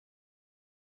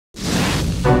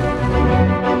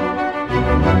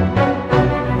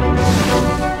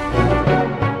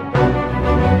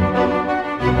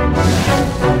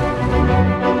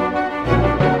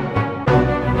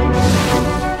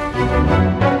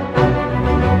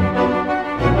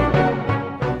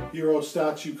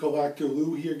statue collector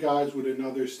Lou here, guys, with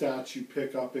another statue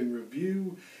pickup and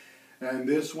review. And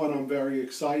this one I'm very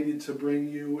excited to bring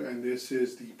you, and this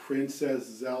is the Princess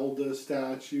Zelda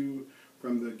statue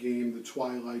from the game The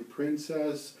Twilight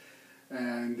Princess.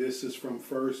 And this is from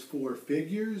First Four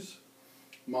Figures.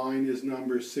 Mine is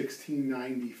number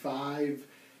 1695.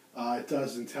 It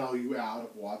doesn't tell you out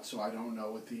of what, so I don't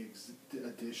know what the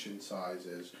edition size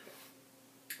is.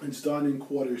 It's done in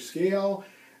quarter scale.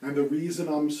 And the reason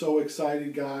I'm so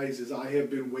excited, guys, is I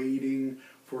have been waiting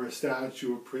for a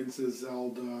statue of Princess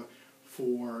Zelda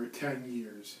for 10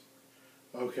 years.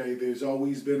 Okay, there's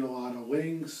always been a lot of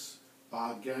links,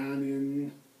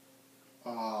 Ganon, a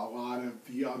lot of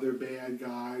the other bad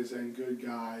guys and good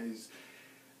guys,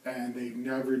 and they've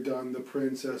never done the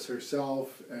princess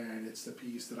herself, and it's the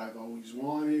piece that I've always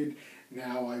wanted.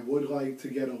 Now, I would like to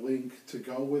get a Link to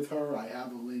go with her. I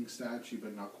have a Link statue,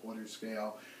 but not quarter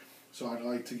scale. So I'd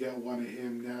like to get one of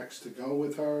him next to go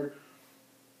with her,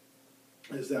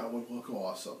 as that would look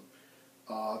awesome.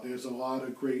 There's a lot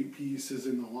of great pieces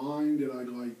in the line that I'd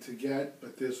like to get,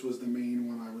 but this was the main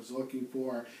one I was looking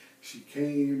for. She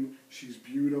came, she's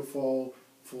beautiful,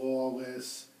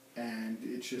 flawless, and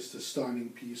it's just a stunning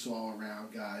piece all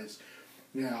around, guys.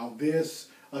 Now this,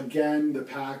 again, the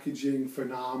packaging,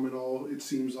 phenomenal. It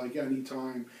seems like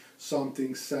anytime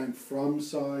something's sent from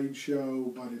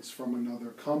Sideshow, but it's from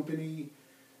another company,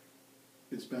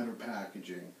 it's better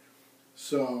packaging.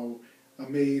 So,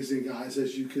 amazing, guys.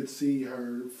 As you could see,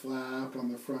 her flap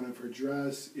on the front of her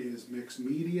dress is mixed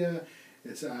media.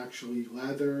 It's actually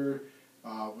leather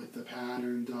with the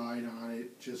pattern dyed on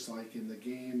it, just like in the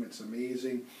game. It's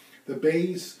amazing. The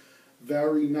base,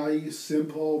 very nice,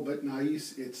 simple but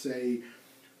nice. It's a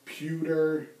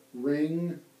pewter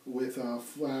ring with a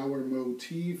flower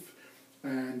motif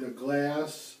and a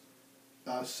glass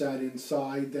set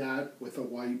inside that with a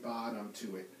white bottom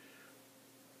to it.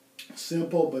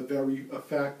 Simple but very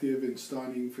effective and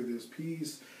stunning for this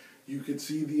piece. You could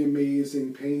see the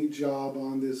amazing paint job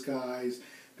on this, guys.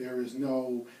 There's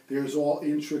all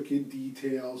intricate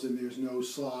details, and there's no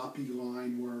sloppy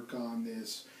line work on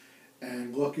this.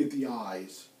 And look at the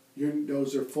eyes.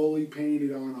 Those are fully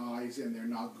painted on eyes, and they're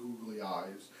not googly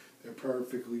eyes. They're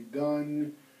perfectly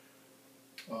done.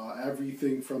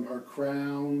 Everything from her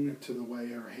crown to the way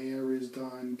her hair is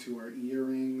done to her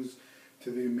earrings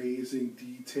to the amazing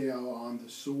detail on the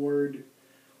sword.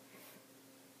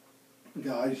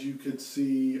 Guys, you could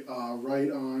see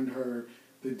right on her,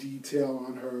 the detail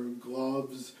on her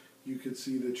gloves. You could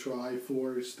see the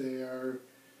Triforce there.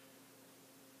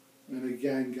 And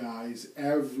again, guys,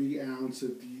 every ounce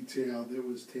of detail that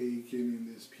was taken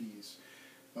in this piece.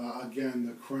 Again,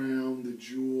 the crown, the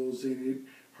jewels in it,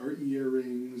 her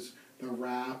earrings, the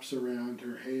wraps around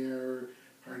her hair,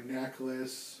 her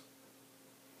necklace,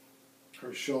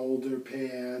 her shoulder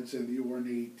pads, and the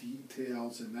ornate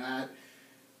details in that.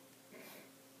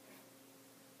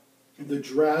 The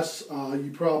dress,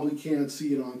 you probably can't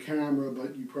see it on camera,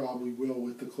 but you probably will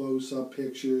with the close-up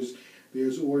pictures.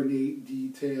 There's ornate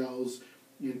details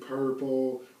in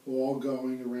purple, all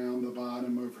going around the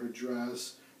bottom of her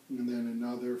dress, and then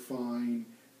another fine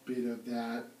bit of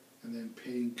that, and then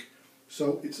pink.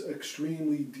 So it's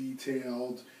extremely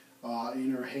detailed.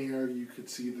 In her hair, you could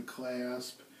see the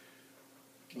clasp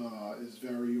is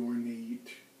very ornate.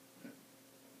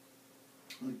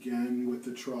 Again, with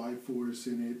the Triforce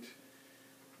in it.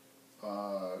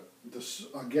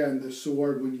 Again, the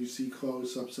sword, when you see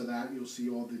close-ups of that, you'll see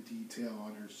all the detail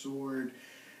on her sword.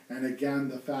 And again,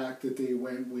 the fact that they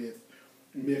went with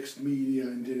mixed media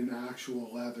and did an actual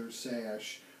leather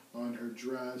sash on her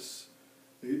dress.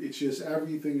 It's just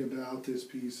everything about this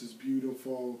piece is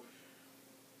beautiful.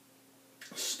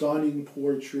 Stunning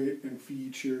portrait and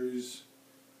features,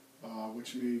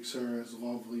 which makes her as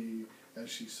lovely as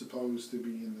she's supposed to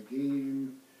be in the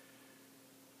game.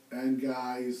 And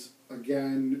guys,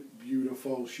 again,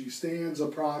 beautiful. She stands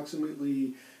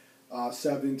approximately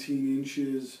 17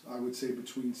 inches, I would say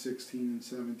between 16 and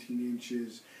 17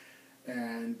 inches,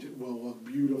 and will look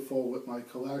beautiful with my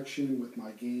collection, with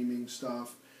my gaming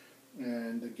stuff.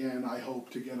 And again, I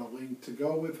hope to get a Link to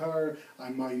go with her. I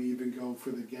might even go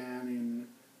for the Ganon,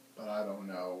 but I don't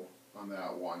know on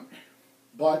that one.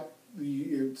 But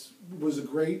it was a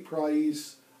great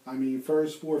price. I mean,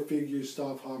 First Four Figure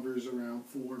stuff hovers around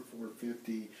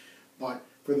 $450, but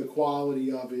for the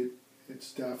quality of it,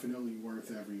 it's definitely worth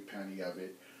every penny of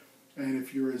it. And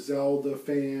if you're a Zelda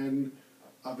fan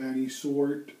of any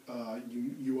sort,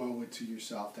 you owe it to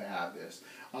yourself to have this.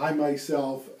 I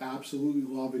myself absolutely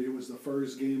love it. It was the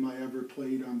first game I ever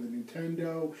played on the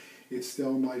Nintendo. It's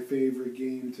still my favorite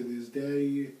game to this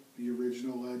day, the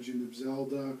original Legend of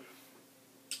Zelda.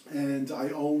 and I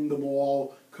own them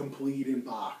all complete and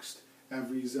boxed.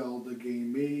 Every Zelda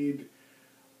game made,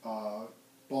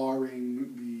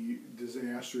 barring the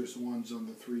disastrous ones on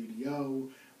the 3DO,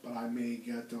 but I may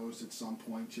get those at some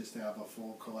point just to have a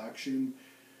full collection.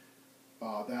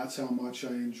 That's how much I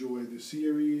enjoy the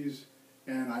series,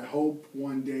 and I hope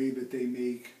one day that they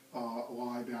make a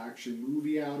live action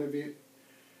movie out of it.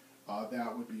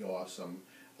 That would be awesome.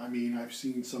 I mean, I've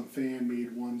seen some fan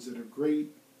made ones that are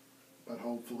great, but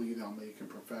hopefully they'll make a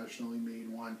professionally made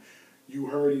one. You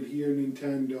heard it here,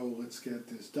 Nintendo. Let's get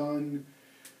this done.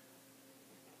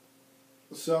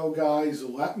 So guys,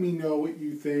 let me know what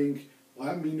you think.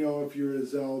 Let me know if you're a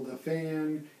Zelda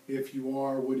fan. If you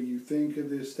are, what do you think of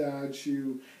this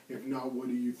statue? If not, what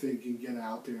do you think, and get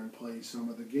out there and play some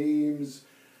of the games.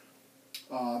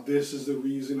 This is the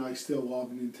reason I still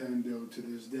love Nintendo to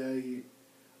this day,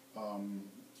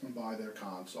 and buy their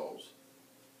consoles.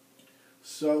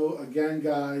 So again,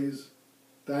 guys,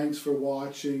 thanks for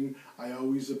watching. I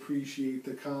always appreciate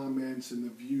the comments and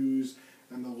the views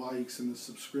and the likes and the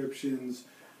subscriptions.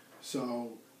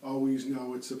 So always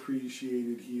know it's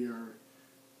appreciated here.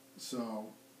 So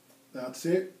that's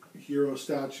it. Hero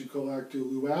Statue Collector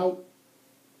Lou out.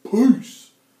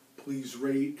 Peace. Please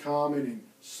rate, comment, and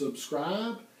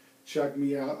subscribe. Check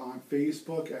me out on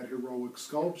Facebook at Heroic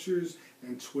Sculptures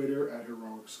and Twitter at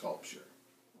Heroic Sculpture.